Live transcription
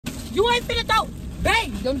You ain't finna throw.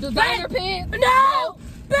 Babe. Them designer pants. No.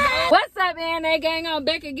 Babe. What's up, man? That gang on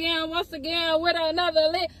back again, once again, with another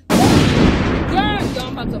lit. Yo,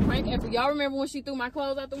 I'm about to prank Effie. Y'all remember when she threw my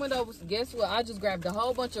clothes out the window? Guess what? I just grabbed a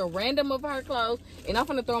whole bunch of random of her clothes, and I'm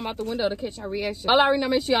finna throw them out the window to catch her reaction. All I already know,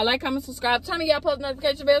 make sure y'all like, comment, subscribe. Turn on y'all post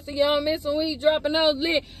notification bell so y'all don't miss when we dropping those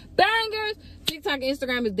lit bangers. TikTok and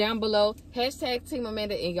Instagram is down below. Hashtag Team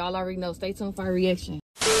Amanda, and y'all already know. Stay tuned for our reaction.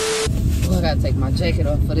 Oh, I gotta take my jacket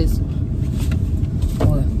off for this one.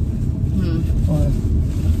 What?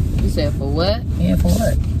 What? You said for what? Yeah, for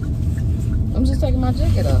what? I'm just taking my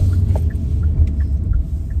jacket off.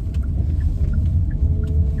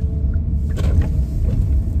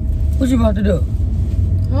 What you about to do?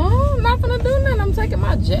 Oh, I'm not gonna do nothing. I'm taking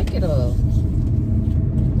my jacket off.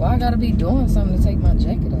 Why I gotta be doing something to take my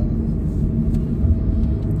jacket off?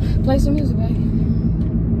 Play some music, babe.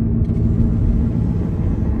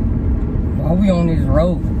 Why we on this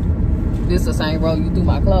road? This the same road you threw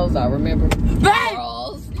my clothes out, remember? Babe!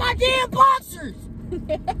 My damn boxers!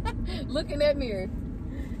 Look in that mirror.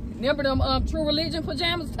 Remember them True Religion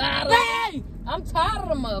pajamas? Tired of Babe! I'm tired of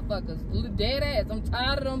them motherfuckers. Dead ass. I'm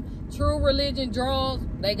tired of them True Religion drawers.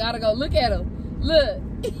 They gotta go. Look at them. Look.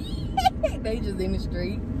 They just in the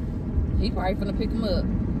street. He probably finna pick them up.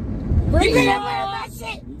 Bring my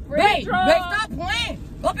shit. Babe, stop playing.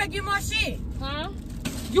 Go back and get my shit. Huh?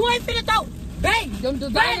 You ain't finna throw. Babe. Them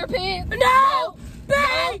designer pants? No.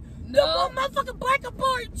 Babe. No. The motherfucking biker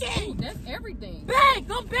board chain. That's everything. Babe,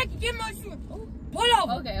 go back and get my shit. Pull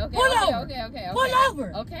over. Okay. Pull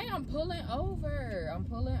over. Okay, I'm pulling over.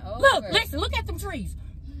 Look, listen, look at them trees.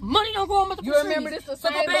 Money don't grow on the trees. You remember this the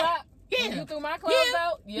same block? Yeah. You threw my clothes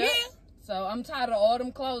out? Yeah. So I'm tired of all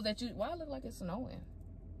them clothes that you... Why it look like it's snowing?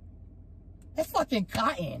 That's fucking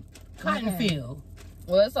cotton. Cotton field.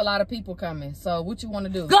 Well, it's a lot of people coming. So what you want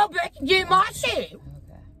to do? Go back and get my shit.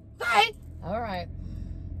 Okay. Hey. All right.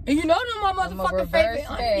 And you know them my motherfucking favorite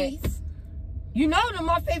undies. You know them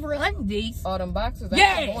my favorite undies. Oh, them boxers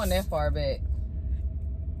ain't going that far back.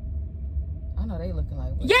 I know they looking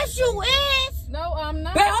like... Yes, you is. No, I'm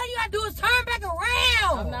not. But all you gotta do is turn back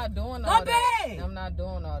around. I'm not doing all that. I'm not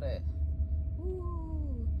doing all that.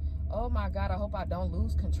 Ooh. Oh my God, I hope I don't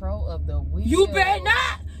lose control of the wheel. You better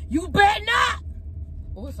not. You better not.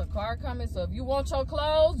 Oh, it's a car coming, so if you want your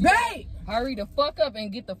clothes, babe, hurry the fuck up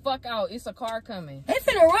and get the fuck out. It's a car coming. They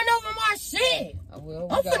finna run over my shit. Well,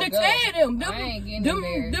 I'm finna tell them. I ain't getting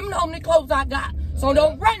them the only clothes I got. So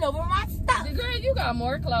don't run over my stuff. Girl, you got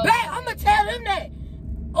more clothes. Babe, I'm gonna tell them that.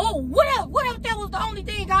 Oh, what else? What if that was the only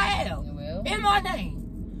thing I have in my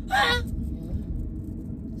name? Huh?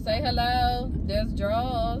 Say hello. There's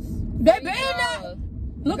drawers. They better not.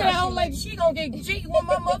 Look at that old lady. She gonna get G with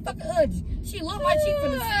my motherfucking hoodie. She look like she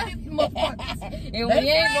finna slip the motherfuckers. And we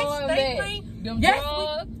ain't going back. Them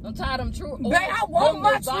drawers. I'm tired of them True. Babe, I want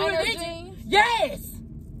my True Religion. Yes.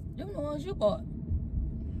 Them the ones you bought.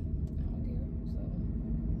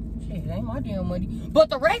 Shit, it ain't my damn money. But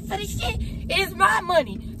the rest of the shit is my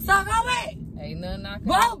money. So go back. Ain't nothing I can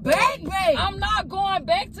go back, babe. I'm not going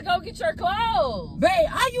back to go get your clothes. Babe,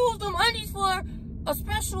 I use them undies for a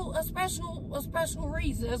special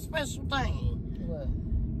reason, a special thing. What?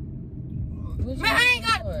 Man, I ain't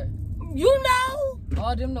got, you know.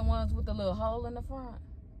 All them the ones with the little hole in the front?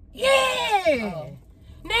 Yeah. Oh.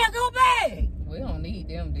 Now go back. We don't need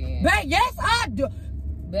them then. Babe, yes I do.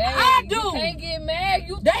 Babe, I do. You can't get mad.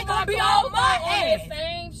 You they gonna be on my ass. On that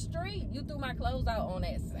same street. You threw my clothes out on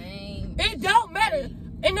that same It don't matter.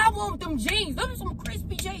 And I want them jeans. Those are some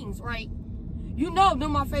crispy jeans, right? You know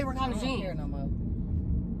them my favorite kind of jeans. I don't care no more.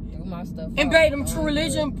 Do my stuff. And babe, them True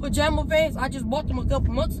Religion pajama pants, I just bought them a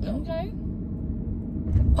couple months ago. Okay.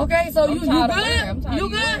 Okay, so you good? You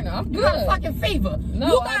good? You got a fucking fever. No,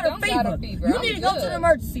 you got a fever. You need to go to the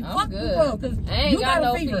emergency. I'm Fuck good. the club, because you got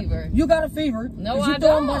a fever. You got a fever. No, I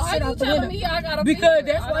don't. Why you telling me I got a fever? Because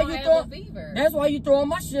that's why you throwing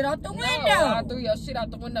my shit out the window. I threw your shit out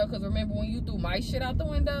the window because remember when you threw my shit out the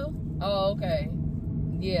window? Oh, okay.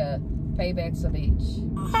 Yeah. Payback's a bitch.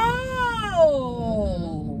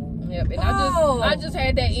 Oh. Yep. And I just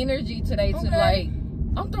had that energy today to like,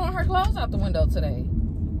 I'm throwing her clothes out the window today.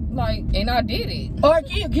 Like, and I did it. All right,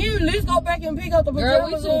 can you at least go back and pick up the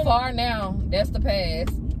pajamas? Girl, we too far now. That's the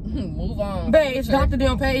past. Move on. Babe, it's not the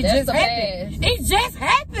damn past. That's the past. It just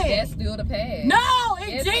happened. That's still the past. No,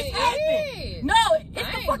 it just happened. No,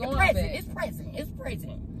 it's the fucking present. Back. It's present. It's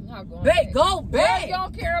present. I'm not going babe, back. go back. Girl, you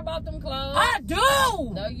don't care about them clothes. I do.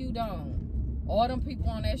 No, you don't. All them people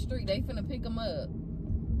on that street, they finna pick them up.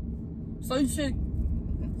 So you should.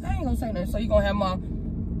 I ain't gonna say that. So you gonna have my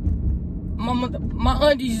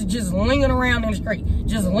undies just lingering around in the street,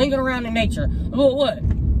 just lingering around in nature. Look what?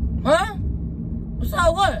 Huh?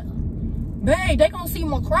 So what? Babe, they gonna see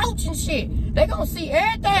my crouch and shit. They gonna see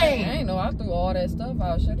everything. I ain't know I threw all that stuff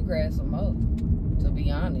out. Should have grabbed some more, to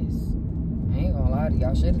be honest. I ain't gonna lie to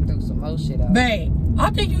y'all. Should have threw some more shit out. Babe, I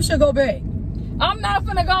think you should go back. I'm not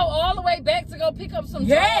finna go all the way back to go pick up some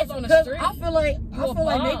drawers on the street. I feel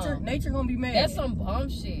like nature gonna be mad. That's some bum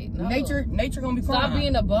shit. No. Nature gonna be crying. Stop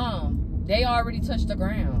being a bum. They already touched the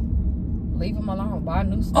ground. Leave them alone. Buy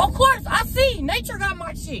new stuff. Of course, I see. Nature got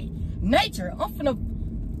my shit. Nature, I'm finna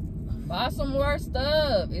buy some more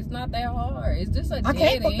stuff. It's not that hard. It's just a dead end. I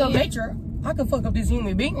can't fuck up nature. I can fuck up this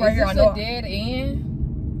human being right here. I know. It's a dead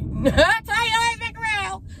end. I tell you, I ain't back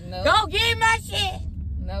around. No. Go get my shit.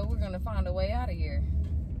 No, we're gonna find a way out of here.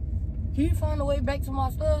 Can you find a way back to my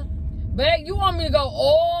stuff? Back, you want me to go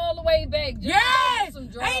all the way back? Just yes! Some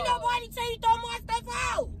ain't nobody tell you throw my stuff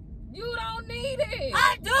out. You don't need it.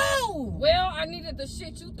 I do. Well, I needed the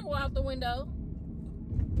shit you threw out the window.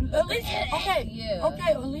 At least, okay. Yeah.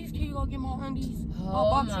 Okay, at least can you go get my undies?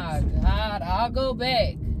 Oh my God, I'll go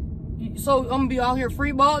back. So I'm gonna be out here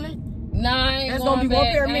free balling? Nah, I ain't That's going gonna be back.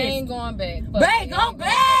 one pair of I miss. ain't going back. Babe, go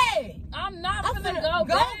back. I'm not gonna go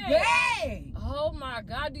back. back. Oh my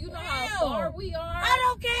God, do you know how far we are? I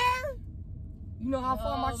don't care. You know how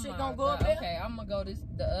far my shit gonna go up there? Okay, I'm gonna go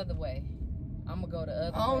the other way. I'm gonna go the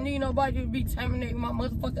other way. I don't need nobody to be terminating my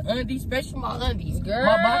motherfucking undies, especially my undies. Girl,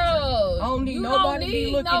 my boxers. I don't need nobody to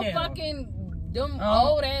be looking at them. You don't need no fucking them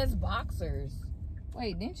old ass boxers.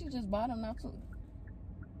 Wait, didn't you just buy them now too?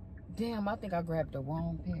 Damn, I think I grabbed the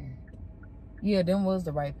wrong pair. Yeah, them was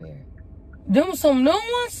the right pair. Them some new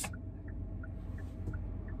ones?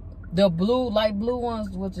 The blue, light blue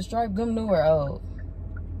ones with the stripe, them new or old?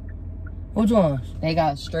 Which ones? They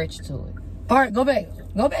got stretch to it. All right, go back.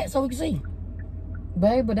 Go back so we can see.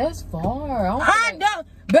 Babe, but that's far. I don't,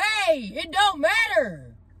 babe, it don't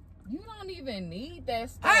matter. You don't even need that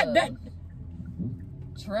stuff.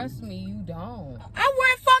 Trust me, you don't. I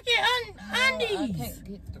wear fucking undies. I can't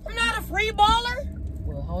get through. I'm not a free baller.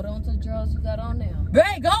 Well, hold on to the drawers you got on now.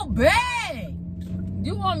 Babe, go back.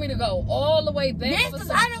 You want me to go all the way back for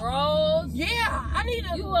some drawers? Yeah, I need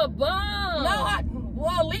to. You a bum. No,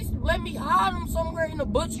 well, at least let me hide them somewhere in the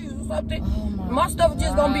bushes or something. Oh my stuff is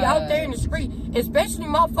just gonna be out there in the street, especially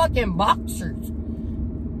my fucking boxers,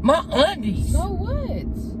 my undies. So what?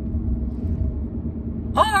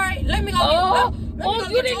 All right, let me go.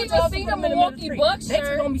 You didn't even see the Milwaukee Bucks shirt.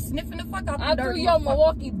 They're gonna be sniffing the fuck out. I threw your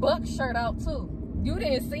Milwaukee Bucks shirt out too. You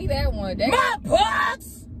didn't see that one. My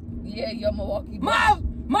Bucks. Yeah, your Milwaukee Bucks.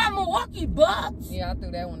 My Milwaukee Bucks. Yeah, I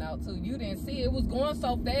threw that one out too. You didn't see it. It was going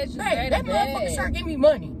so fast. Hey, that motherfucker shirt give me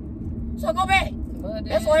money. So go back. But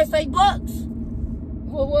that's why I say Bucks.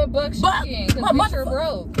 Well, what Bucks you getting? Because bitch,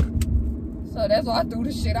 broke. So that's why I threw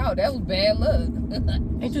the shit out. That was bad luck.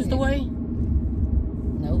 Ain't this the way?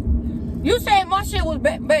 Nope. You said my shit was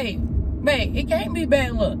bad, babe. Babe, it can't be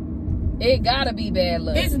bad luck. It gotta be bad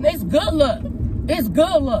luck. It's good luck. It's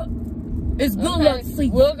good luck. It's good luck. See,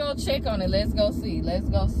 we'll go check on it. Let's go see. Let's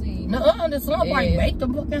go see. No, there's somebody make the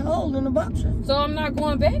fucking hole in the boxer. So I'm not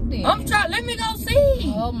going back then. I'm trying. Let me go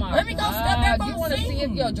see. Oh my God. Let me go step back on the scene. You want to see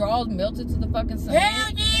if your drawers melted to the fucking cement?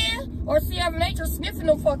 Hell yeah. Or see if nature's sniffing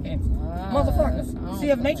them fucking motherfuckers. See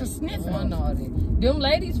if nature's sniffing them. Them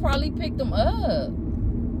ladies probably picked them up.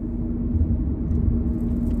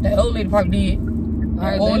 That old lady probably did. All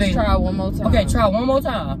right, let's try one more time. Okay, try one more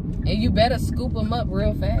time. And you better scoop them up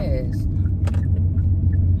real fast.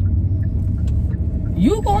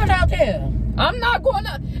 You going out there? I'm not going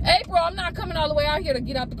out. April, I'm not coming all the way out here to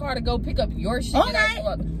get out the car to go pick up your shit. Okay.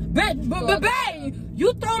 But babe,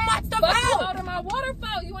 you throw my stuff out. You out of my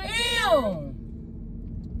waterfall. You ain't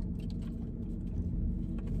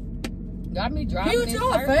got me driving. You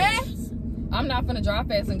drive fast? I'm not gonna drive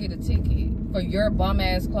fast and get a ticket for your bum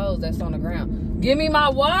ass clothes that's on the ground. Give me my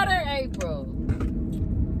water, April.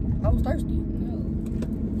 I was thirsty. No.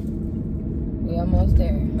 We almost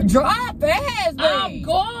there. Drive fast, babe. I'm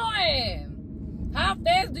going. How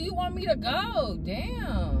fast do you want me to go?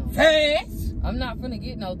 Damn. Fast. I'm not finna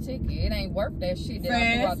get no ticket. It ain't worth that shit that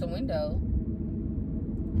I threw out the window.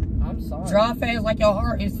 I'm sorry. Drive fast like your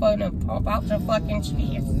heart is fucking pump out your fucking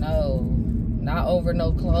chest. No. Not over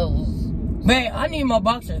no clothes. Man, I need my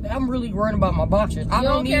boxers. I'm really worried about my boxers. I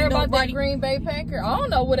don't care about that Green Bay Packer? I don't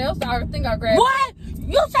know what else I think I grabbed. What?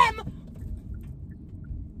 You said...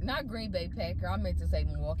 Not Green Bay Packer. I meant to say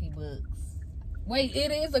Milwaukee Bucks. Wait,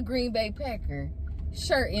 it is a Green Bay Packer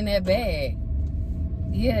shirt in that bag.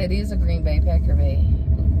 Yeah, it is a Green Bay Packer bag.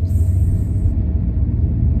 Oops.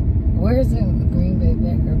 Where's the Green Bay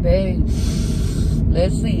Packer bag?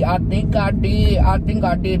 Let's see. I think I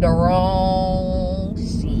did the wrong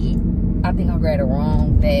shit. I think I grabbed the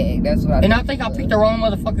wrong bag. That's what I And I think I picked the wrong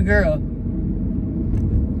motherfucking girl.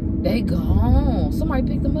 They gone. Somebody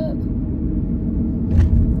picked them up.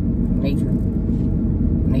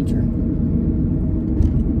 Nature.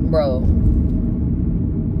 Bro.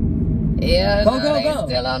 Yeah, go.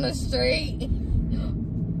 Still on the street.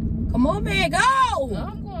 Come on, man, go!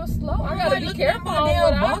 I'm going slow. I gotta be careful on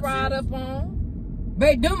what I ride up on.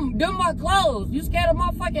 Babe, them my clothes. You scared of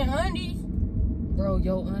my fucking undies? Bro,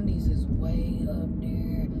 your undies is way up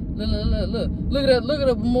there. Look at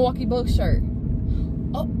the Milwaukee Bucks shirt.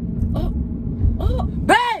 Oh.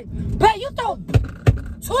 Babe, you throw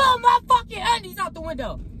 2 of my fucking undies out the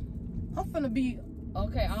window. I'm finna be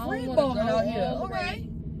okay. I don't free want to balling go out here. all the way.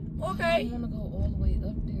 Okay. I don't want to go all the way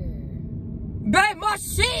up there. Babe, my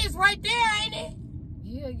shit is right there, ain't it?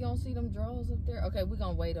 Yeah, you don't see them drawers up there? Okay, we're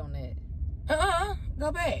gonna wait on that.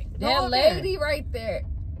 Go back. That lady right there.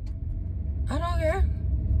 I don't care.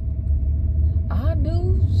 I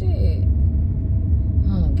do shit.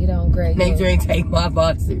 Get on, Greg. Nature ain't take my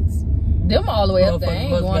boxes. Them all the way up there. I ain't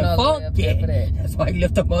going all the way up there for that. That's why you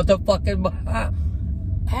lift the motherfucking behind.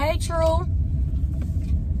 Hey, true.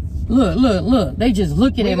 Look. They just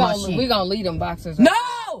looking at my shit. We gonna leave them boxes. No!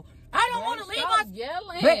 I don't want to leave my...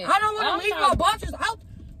 yelling. Babe, I don't want to leave my boxes out.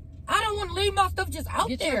 I don't want to leave my stuff just out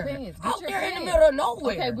Get there. Your pants. Out there in the middle of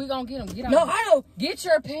nowhere. Okay, we gonna get them. Get out. No, I don't. Get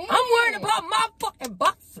your pants. I'm worried about my fucking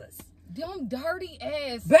boxes. Them dirty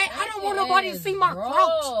ass. Babe, I don't want nobody to see my crouch.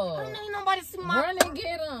 I don't need nobody to see my Run and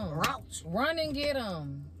get them. Crouch. Run and get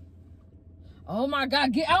them. Oh my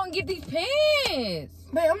God, get out and get these pants.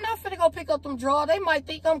 Man, I'm not finna go pick up them drawers. They might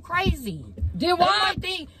think I'm crazy. Did They might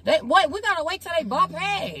think that, wait, we gotta wait till they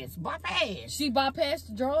bypass. She bypassed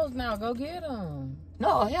the drawers now. Go get them.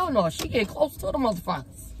 No, hell no. She get close to the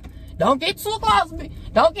motherfuckers. Don't get too close,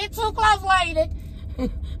 don't get too close, lady.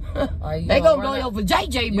 They gonna go over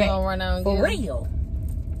JJ back. Gonna run out and for get real.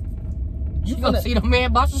 You gonna see the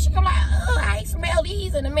man boxes? She come like, I ain't smell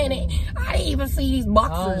these in a minute. I didn't even see these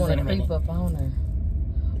boxers in a minute. Creep up on her.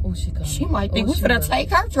 Oh, she coming. She might think we finna take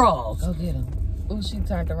her drawers. Go get them. Oh, she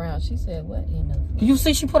turned around. She said, "What in the?" You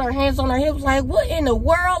see, she put her hands on her hips like, what in the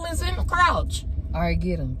world is in the crouch? All right,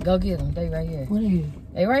 get them. Go get them. They right here. What are you?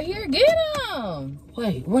 They right here. Get them.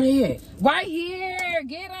 Wait, what are you at? Right here.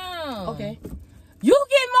 Get them. Okay. You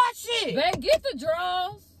get my shit. Babe, get the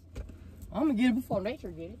drawers. I'm gonna get it before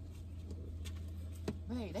Nature get it.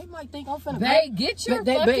 Hey, they might think I'm finna Babe, get your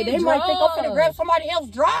fucking They drawers. might think I'm finna grab somebody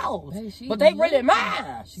else's drawers. Babe, but they really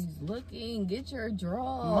mine. She's looking. Get your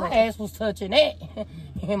drawers. My ass was touching that.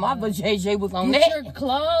 And my JJ was on get that. Your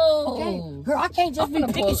clothes. Okay. Girl, I can't just be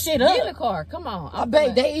picking shit up. Get in the car. Come on. I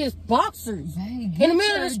bet they is boxers. Babe, in the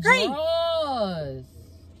middle of the street. Drawers.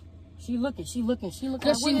 She looking.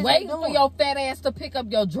 Cause she waiting for your fat ass to pick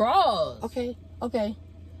up your drawers.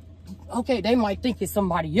 Okay, they might think it's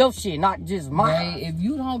somebody else's shit, not just mine. Babe, if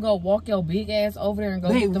you don't go walk your big ass over there and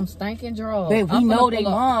go get them stinking drawers. Babe, we know they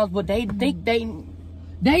moms, but they think they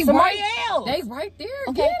somebody else. They right there.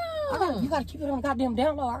 Okay. Get them. You gotta keep it on goddamn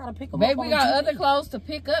down low. I gotta pick them Babe, up. we got other clothes to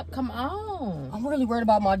pick up. Come on. I'm really worried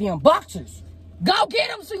about my damn boxers. Go get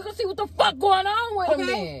them so you can see what the fuck going on with them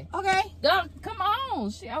then. Okay. Go, come on.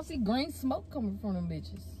 Shit, I see green smoke coming from them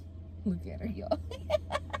bitches. Look at her, y'all.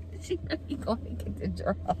 She really gonna get the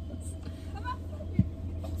drawers.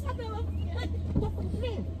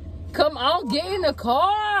 Come on, get in the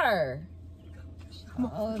car.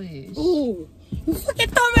 All this. Ooh. You fucking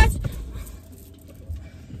dumbass.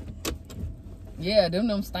 Yeah,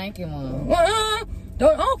 them stinking ones. I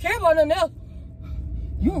don't care about nothing else.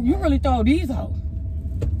 You really throw these out.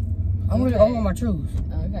 I want my trues.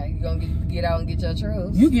 Okay, you gonna get out and get your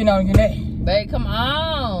trues. You get out and get that. Babe, come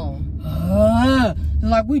on. It's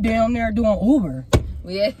like we down there doing Uber.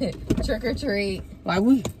 Yeah, trick or treat. Like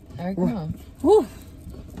we. All right, come on. Woo.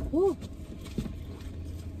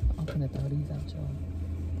 I'm gonna throw these out, y'all.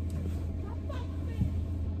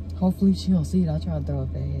 Hopefully she don't see it. I'll try to throw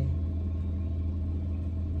it at her.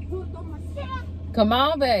 Come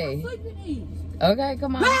on, babe. Okay,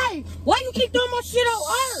 come on. Hey, why you keep throwing my shit on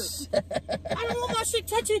earth? I don't want my shit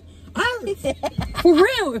touching earth. For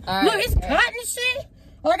real. Right. Look, it's cotton and shit.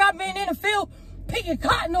 Like I've been in the field picking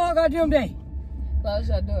cotton all goddamn day. Close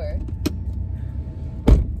your door.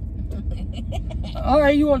 All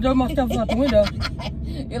right, you want to throw my stuff out the window.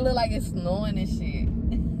 It look like it's snowing and shit.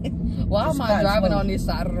 Why am I driving on this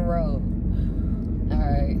side of the road? All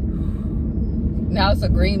right. Now it's a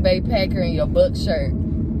Green Bay Packer in your Buck shirt.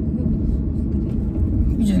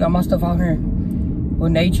 You just got my stuff out here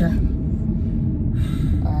with Nature.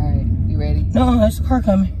 All right, you ready? No, there's a car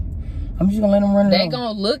coming. I'm just gonna let them run it They over.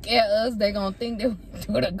 gonna look at us. They gonna think that we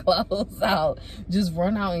threw the clothes out. Just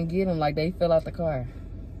run out and get them like they fell out the car.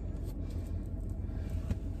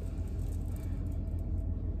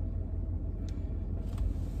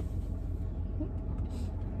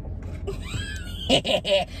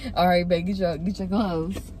 All right, babe, get your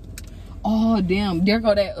clothes. Oh damn, there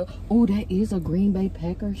go that. Oh, that is a Green Bay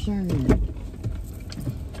Packers shirt.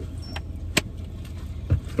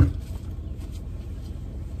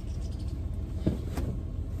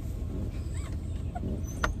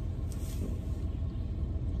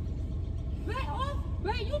 Babe,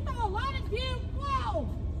 you throw a lot of damn clothes.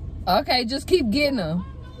 Okay, just keep getting them.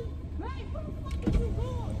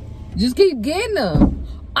 Just keep getting them.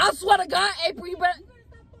 I swear to God, April, you better.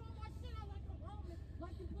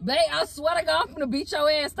 Babe, I swear to God, I'm gonna beat your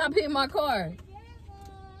ass. Stop hitting my car.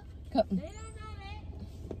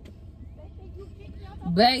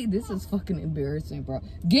 Babe, this is fucking embarrassing, bro.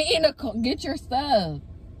 Get in the car. Get your stuff.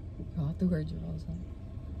 Oh, I threw her drawers on.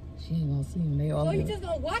 She ain't gonna see them. They all. So you just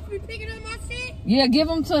gonna watch me picking up my shit? Yeah, give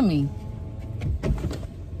them to me.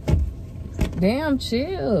 Damn,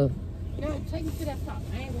 chill. No, take me to that top.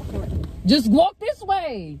 I ain't walking right. Just walk this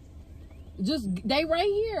way. Just, they right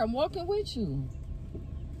here. I'm walking with you.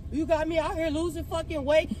 You got me out here losing fucking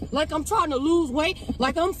weight like I'm trying to lose weight,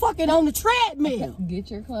 like I'm fucking on the treadmill.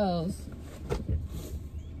 Get your clothes.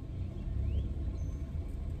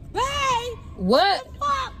 Babe! What? The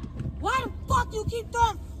fuck? Why the fuck you keep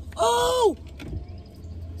throwing? Oh!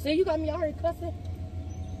 See, you got me out here cussing.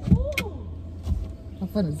 Ooh. I'm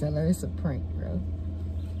finna tell her it's a prank, bro.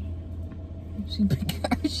 She picking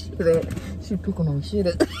our shit up. She picking our shit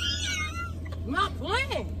up. I'm not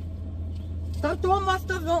playing. Stop throwing my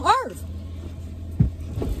stuff on earth.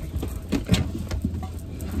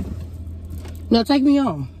 Now take me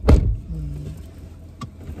home.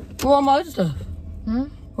 Where are my other stuff? Hmm?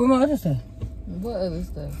 Where my other stuff? What other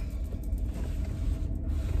stuff?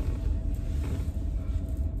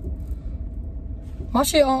 My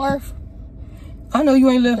shit on earth. I know you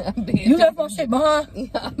ain't left. You left my shit behind.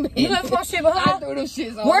 Yeah, You left my shit behind. I threw them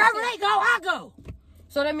shits on. Wherever they go, I go.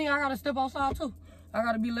 So that means I gotta step outside too. I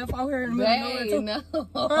gotta be left out here in the middle of nowhere too. No.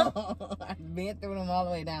 Huh? I've been through them all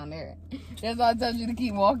the way down there. That's why I told you to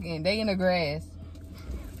keep walking. They in the grass.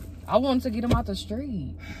 I wanted to get them out the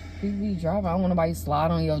street. People be driving. I want nobody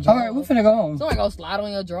slide on your drawers. All right, we finna go home. Somebody go slide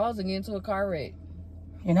on your drawers and get into a car wreck.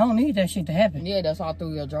 And I don't need that shit to happen. Yeah, that's why I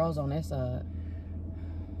threw your drawers on that side.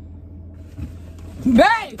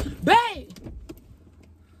 Babe! Babe!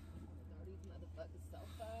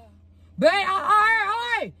 Babe, all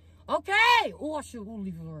right. Okay. Oh, I should go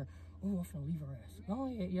leave her. Oh, I'm finna leave her ass. Oh,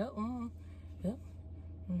 yeah, yep. Yep.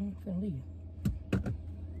 Finna leave.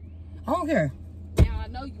 I don't care. Now I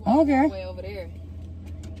know you want to go way over there.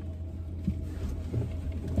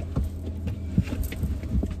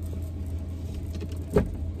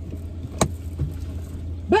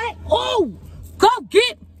 Babe! Oh! Go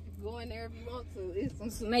get! Go in there if you want to. There's some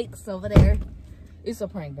snakes over there. It's a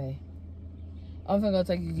prank, babe. I'm gonna go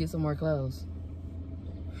take you to get some more clothes.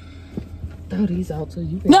 Throw these out too.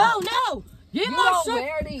 You No! Get you my don't shit.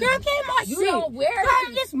 wear these. Girl, get my You shit. don't wear Girl,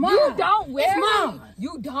 these. This mine. You don't wear It's these. mine.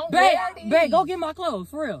 You don't Babe, wear these. babe, go get my clothes,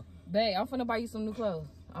 for real. Babe, I'm finna buy you some new clothes.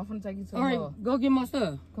 I'm finna take you to the All right, mall. go get my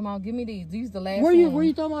stuff. Come on, give me these. These the last Where ones.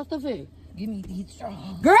 you throw my stuff at? Give me these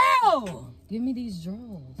drawers. Girl! Give me these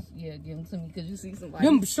drawers. Yeah, give them to me because you see somebody.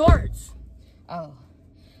 Them shorts. Oh,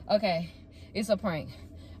 okay. It's a prank.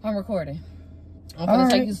 I'm recording. I'm All gonna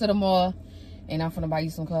right. take you to the mall, and I'm gonna buy you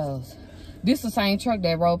some clothes. This the same truck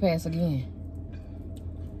that rolled past again.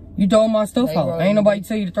 You throwing my stuff They out. rolled Ain't in. nobody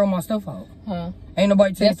tell you to throw my stuff out. Huh? Ain't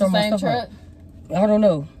nobody tell you That's to the throw my same stuff truck? out. I don't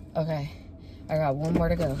know. Okay. I got one more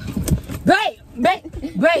to go. Babe, I'm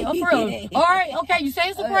for real. All right, okay, you say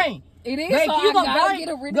it's a prank. It is, Babe, so you I gonna gotta go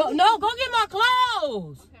get rid go, of it. no, go get my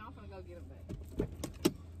clothes. Okay, I'm gonna go get them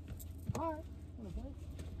back. All right.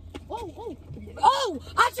 Oh,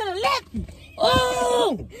 I should have left you.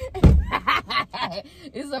 Oh.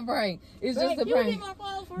 It's a prank. It's Babe, just a you prank. get my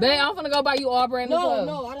clothes for Babe, real? I'm finna go buy you all brand new clothes.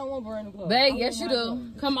 No, I don't want brand new clothes. Babe, I yes you want my do.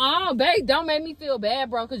 clothes. Come on, babe. Don't make me feel bad,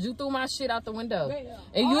 bro, because you threw my shit out the window. Babe,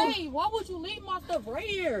 And you... hey, why would you leave my stuff right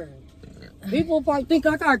here? People probably think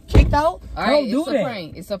I got kicked out. All Don't right, do it's that. a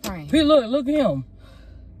prank. It's a prank. Hey, look at him.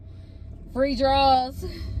 Free draws.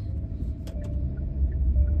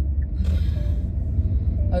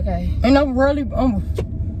 Okay. And I'm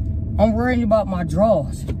worried about my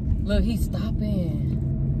drawers. Look, he's stopping.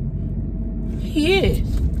 He is.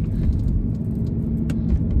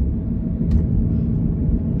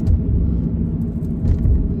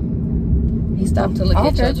 He stopped to look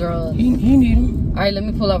at your drawers. He need them. All right, let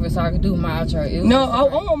me pull over so I can do my outro. No, I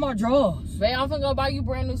want my drawers. Babe, I'm finna go buy you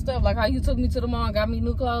brand new stuff. Like how you took me to the mall and got me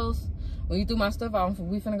new clothes. When you threw my stuff out,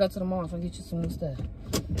 we finna go to the mall. I'm finna get you some new stuff.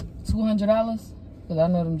 $200? Because I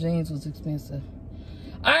know them jeans was expensive.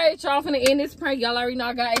 All right, y'all, finna end this prank. Y'all already know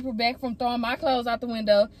I got April back from throwing my clothes out the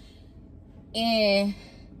window. And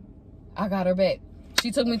I got her back. She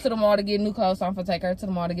took me to the mall to get new clothes, so I'm gonna take her to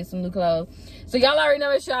the mall to get some new clothes. So y'all already know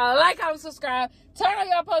it, y'all. Like, comment, subscribe. Turn on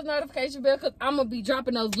y'all post notification bell, because I'm gonna be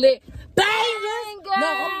dropping those lit bangers. No,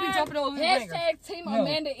 I'm gonna be dropping those lit bangers. Hashtag Team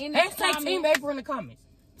Amanda in the comments. Hashtag Team April in the comments.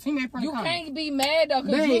 Team April in the comments. You can't be mad, though,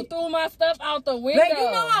 because you threw my stuff out the window. Babe, you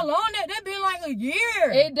know how long that been like a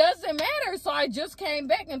year. It doesn't matter, so I just came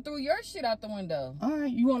back and threw your shit out the window. All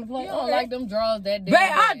right, you want to play? You don't like them drawers that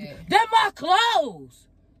damn Babe, they're my clothes.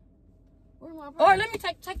 All right, let me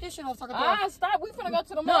take this shit off. So stop. We finna go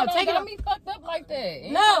to the mall. No, take it off. Me fucked up like that.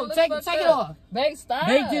 No, take it off. Babe, stop.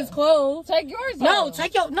 Babe, just clothes. Take yours off. No,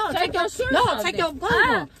 take your clothes off. Take your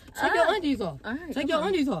undies off. All right, take your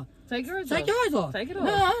undies off. Take yours off. Take yours off. Take it off.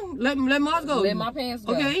 No, let mine go. Let my pants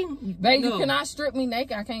go. Okay. Babe, you cannot strip me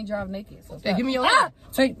naked. I can't drive naked. So give me your hair.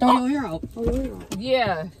 Throw your hair out.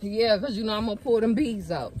 Yeah, because you know I'm going to pull them beads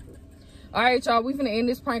out. All right, y'all. We finna end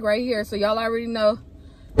this prank right here. So y'all already know.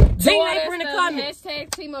 Team April in the comments.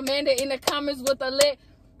 Hashtag Team Amanda in the comments with a lit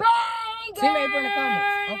banger. Team April in the comments.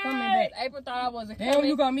 I'm coming back. April thought I wasn't coming. Damn,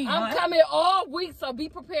 you got me. I'm coming all week, so be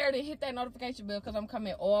prepared and hit that notification bell because I'm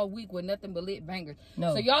coming all week with nothing but lit bangers.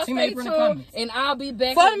 No. So y'all stay tuned, and I'll be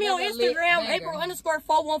back. Follow me on Instagram,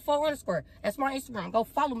 April_414_. That's my Instagram. Go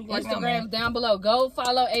follow me right now. Instagram's down below. Go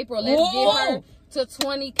follow April. Let's get her to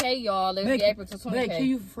 20K, y'all. Let's get April to 20K. Babe, can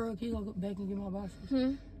you go back and get my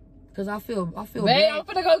boxes? Cause I feel babe, bad. I'm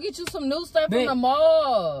finna go get you some new stuff from the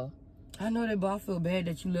mall. I know that, but I feel bad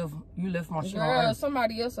that you left my shit. Girl,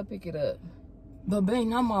 somebody else will pick it up. But babe,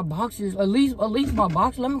 not my boxers. At least my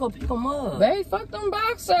boxers. Let me go pick them up. Babe, fuck them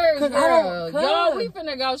boxers, girl. Yo, we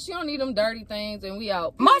finna go. She don't need them dirty things, and we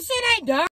out. My shit ain't dirty.